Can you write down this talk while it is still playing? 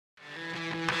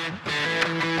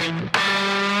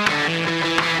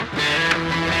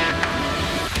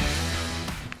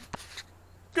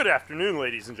afternoon,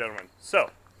 ladies and gentlemen.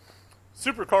 So,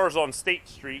 Supercars on State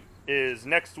Street is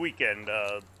next weekend,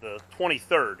 the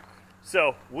 23rd.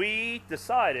 So, we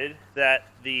decided that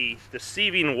the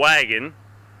deceiving wagon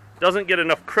doesn't get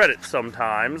enough credit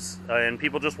sometimes, and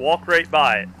people just walk right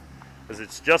by it, because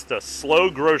it's just a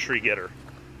slow grocery getter.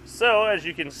 So, as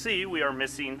you can see, we are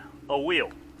missing a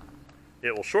wheel.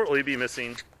 It will shortly be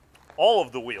missing all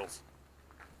of the wheels.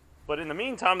 But in the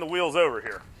meantime, the wheel's over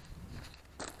here.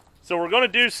 So we're going to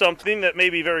do something that may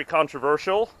be very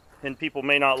controversial, and people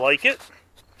may not like it,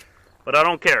 but I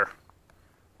don't care.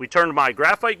 We turned my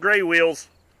graphite gray wheels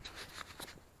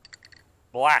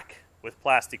black with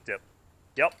plastic dip.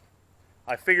 Yep.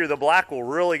 I figure the black will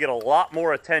really get a lot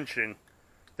more attention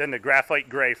than the graphite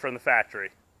gray from the factory.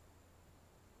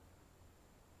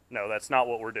 No, that's not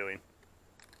what we're doing.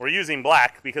 We're using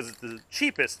black because it's the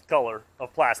cheapest color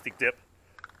of plastic dip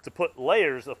to put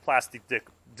layers of plastic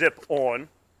dip on,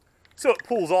 so it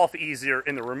pulls off easier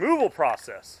in the removal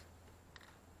process.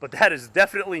 But that is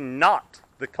definitely not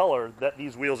the color that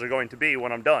these wheels are going to be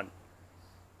when I'm done.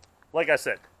 Like I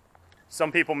said,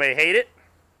 some people may hate it.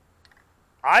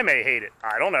 I may hate it.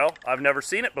 I don't know. I've never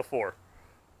seen it before.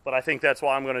 But I think that's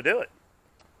why I'm going to do it.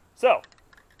 So,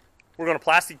 we're going to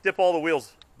plastic dip all the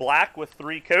wheels black with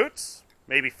 3 coats.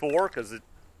 Maybe 4, because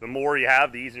the more you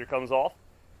have, the easier it comes off.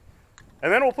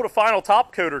 And then we'll put a final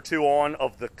top coat or 2 on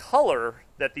of the color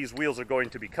that these wheels are going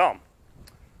to become.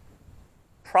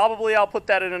 Probably I'll put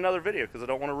that in another video because I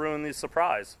don't want to ruin the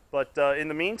surprise. But in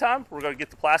the meantime, we're going to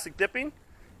get the plastic dipping.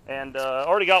 And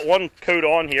already got 1 coat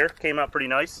on here. Came out pretty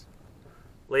nice.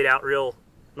 Laid out real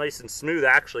nice and smooth,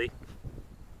 actually.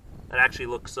 It actually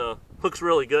looks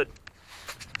really good.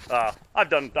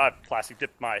 I've plastic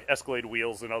dipped my Escalade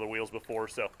wheels and other wheels before,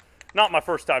 so not my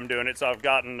first time doing it. So I've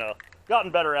gotten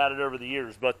better at it over the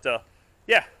years. But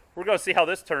yeah, we're going to see how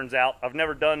this turns out. I've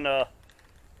never done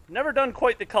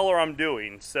quite the color I'm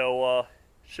doing, so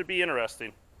should be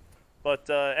interesting. But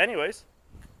anyways,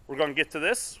 we're going to get to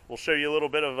this. We'll show you a little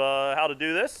bit of how to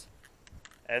do this,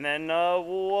 and then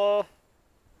we'll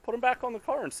put them back on the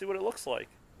car and see what it looks like.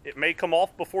 It may come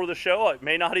off before the show. It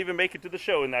may not even make it to the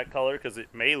show in that color because it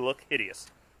may look hideous.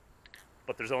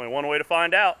 But there's only one way to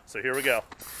find out, so here we go.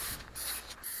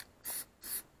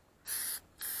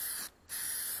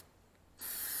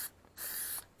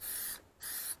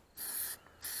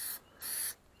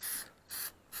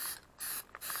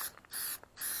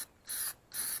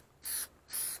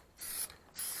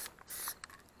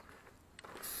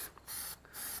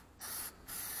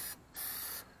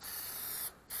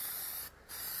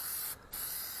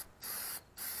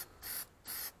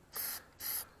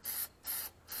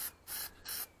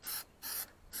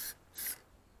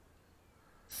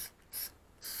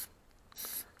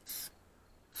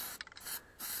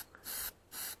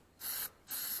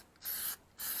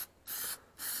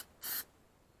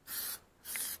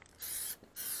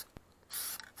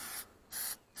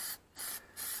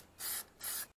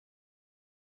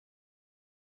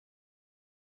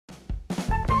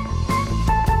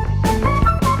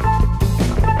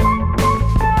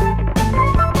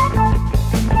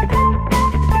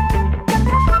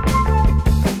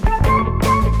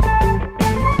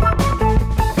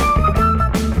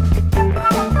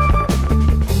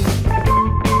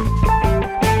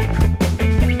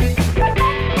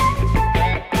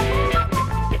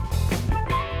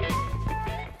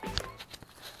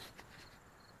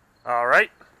 Alright,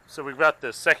 so we've got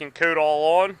the second coat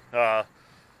all on. A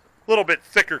little bit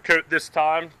thicker coat this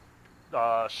time.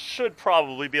 Should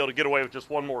probably be able to get away with just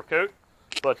 1 more coat,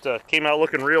 but came out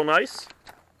looking real nice.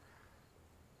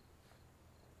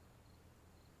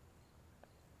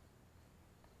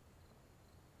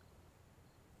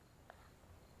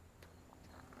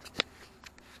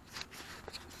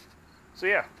 So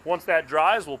yeah, once that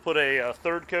dries, we'll put a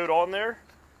 3rd coat on there.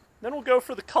 Then we'll go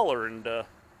for the color and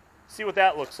see what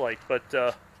that looks like.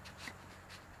 But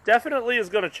definitely is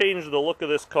going to change the look of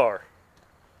this car,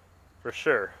 for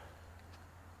sure.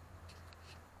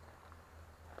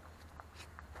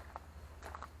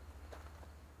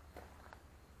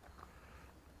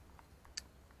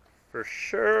 For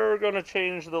sure going to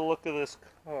change the look of this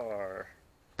car.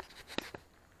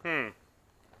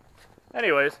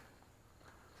 Anyways,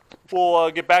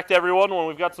 we'll get back to everyone when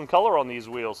we've got some color on these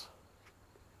wheels.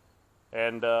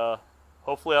 And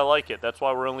hopefully I like it. That's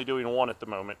why we're only doing 1 at the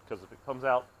moment, because if it comes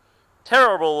out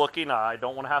terrible looking, I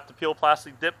don't want to have to peel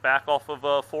plastic dip back off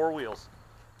of 4 wheels.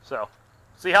 So,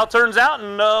 see how it turns out,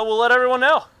 and we'll let everyone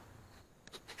know.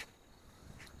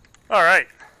 Alright,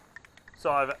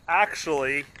 so I've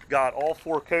actually got all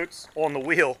 4 coats on the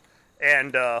wheel,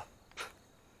 and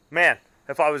man,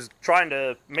 if I was trying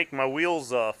to make my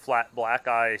wheels flat black,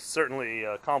 I certainly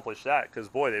accomplished that, because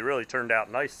boy, they really turned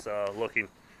out nice looking.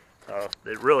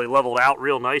 It really leveled out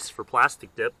real nice for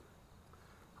plastic dip.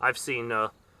 I've seen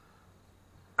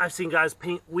guys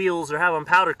paint wheels or have them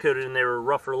powder coated and they were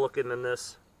rougher looking than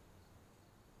this.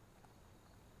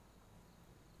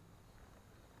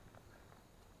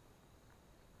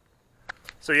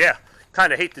 So yeah,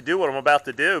 kind of hate to do what I'm about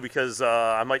to do because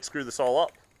I might screw this all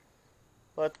up.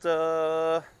 But,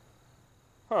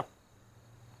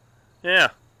 yeah.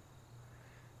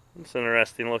 It's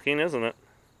interesting looking, isn't it?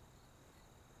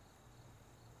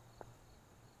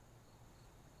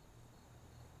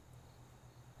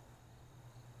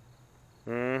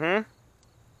 Mm-hmm.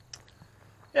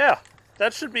 Yeah,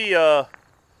 that should be,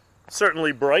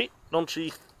 certainly bright, don't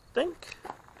you think?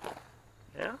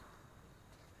 Yeah.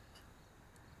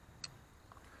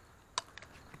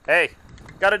 Hey,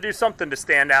 got to do something to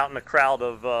stand out in a crowd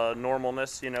of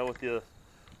normalness, you know, with the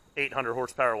 800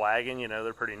 horsepower wagon. You know,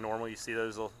 they're pretty normal. You see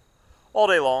those all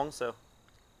day long, so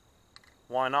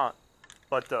why not?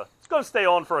 But it's going to stay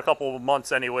on for a couple of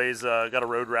months anyways. Got a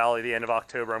road rally the end of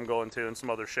October I'm going to and some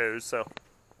other shows, so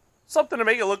something to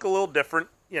make it look a little different,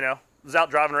 you know. I was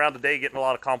out driving around today getting a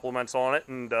lot of compliments on it,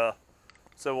 and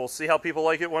so we'll see how people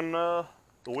like it when the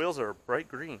wheels are bright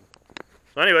green.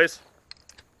 So anyways,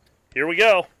 here we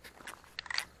go.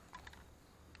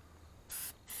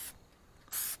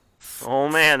 Oh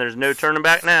man, there's no turning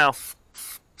back now.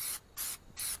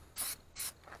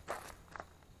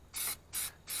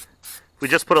 If we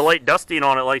just put a light dusting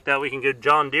on it like that, we can go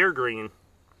John Deere green.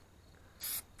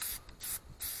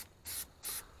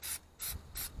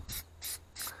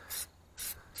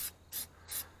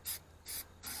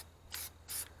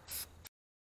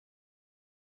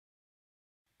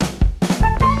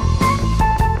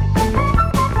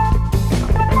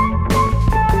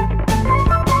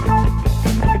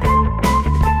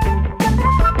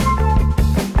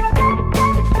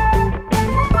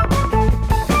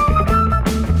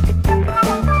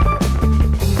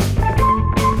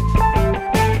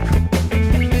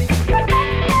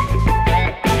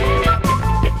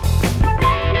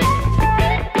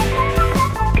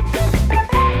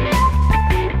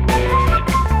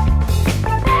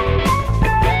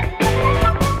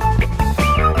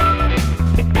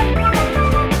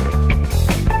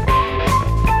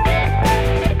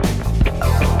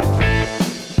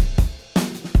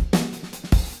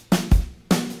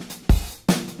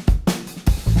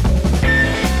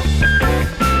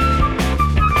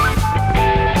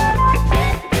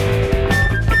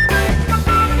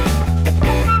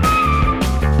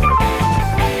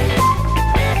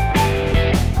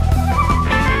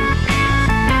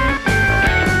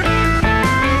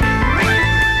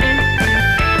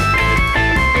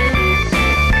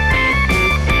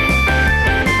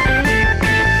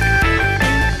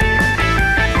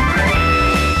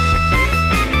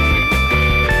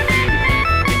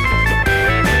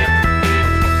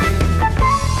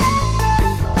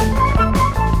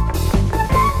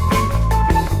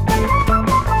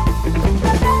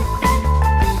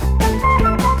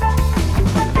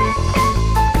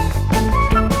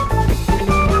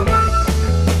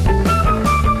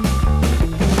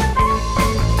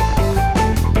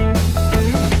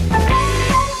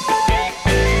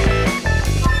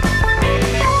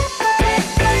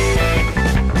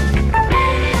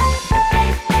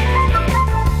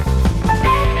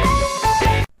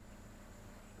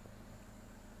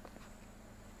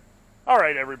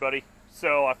 Alright everybody,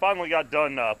 so I finally got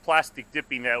done plastic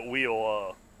dipping that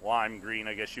wheel lime green,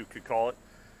 I guess you could call it.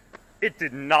 It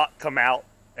did not come out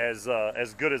as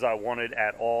good as I wanted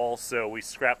at all, so we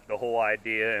scrapped the whole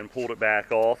idea and pulled it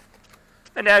back off.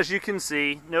 And as you can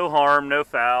see, no harm, no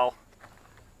foul.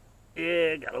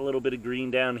 Yeah, got a little bit of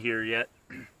green down here yet.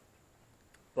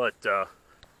 But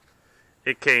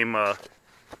it came off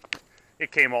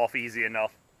easy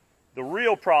enough. The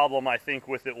real problem, I think,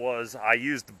 with it was I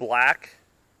used black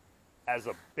as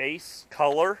a base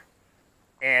color,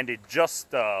 and it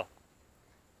just, what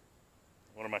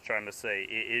am I trying to say?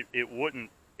 It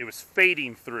was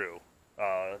fading through.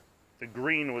 The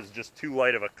green was just too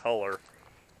light of a color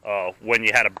when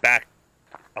you had a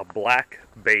black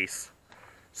base.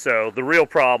 So the real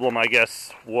problem, I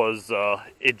guess, was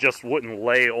it just wouldn't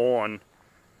lay on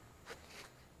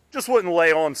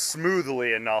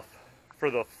smoothly enough for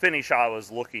the finish I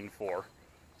was looking for.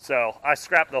 So I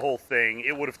scrapped the whole thing.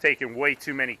 It would have taken way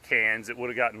too many cans. It would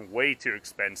have gotten way too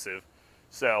expensive.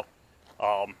 So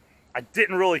I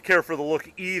didn't really care for the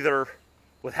look either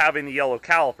with having the yellow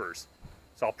calipers.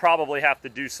 So I'll probably have to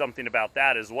do something about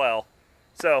that as well.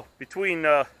 So between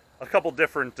a couple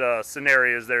different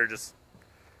scenarios there, just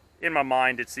in my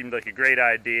mind, it seemed like a great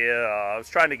idea. I was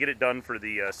trying to get it done for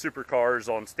the Supercars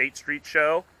on State Street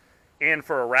show and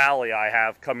for a rally I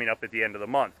have coming up at the end of the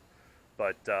month.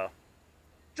 But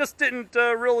just didn't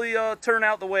really turn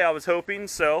out the way I was hoping,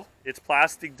 so it's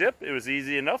plastic dip. It was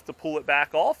easy enough to pull it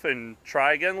back off and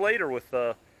try again later with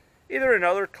either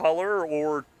another color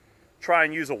or try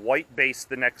and use a white base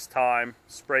the next time,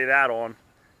 spray that on,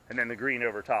 and then the green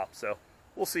over top. So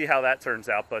we'll see how that turns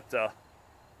out. But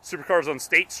Supercars on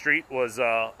State Street was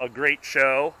a great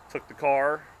show. Took the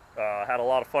car, had a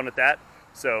lot of fun at that.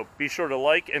 So be sure to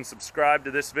like and subscribe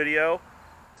to this video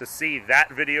to see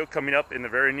that video coming up in the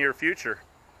very near future.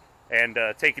 And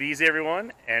take it easy,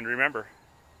 everyone, and remember,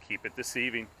 keep it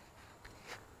deceiving.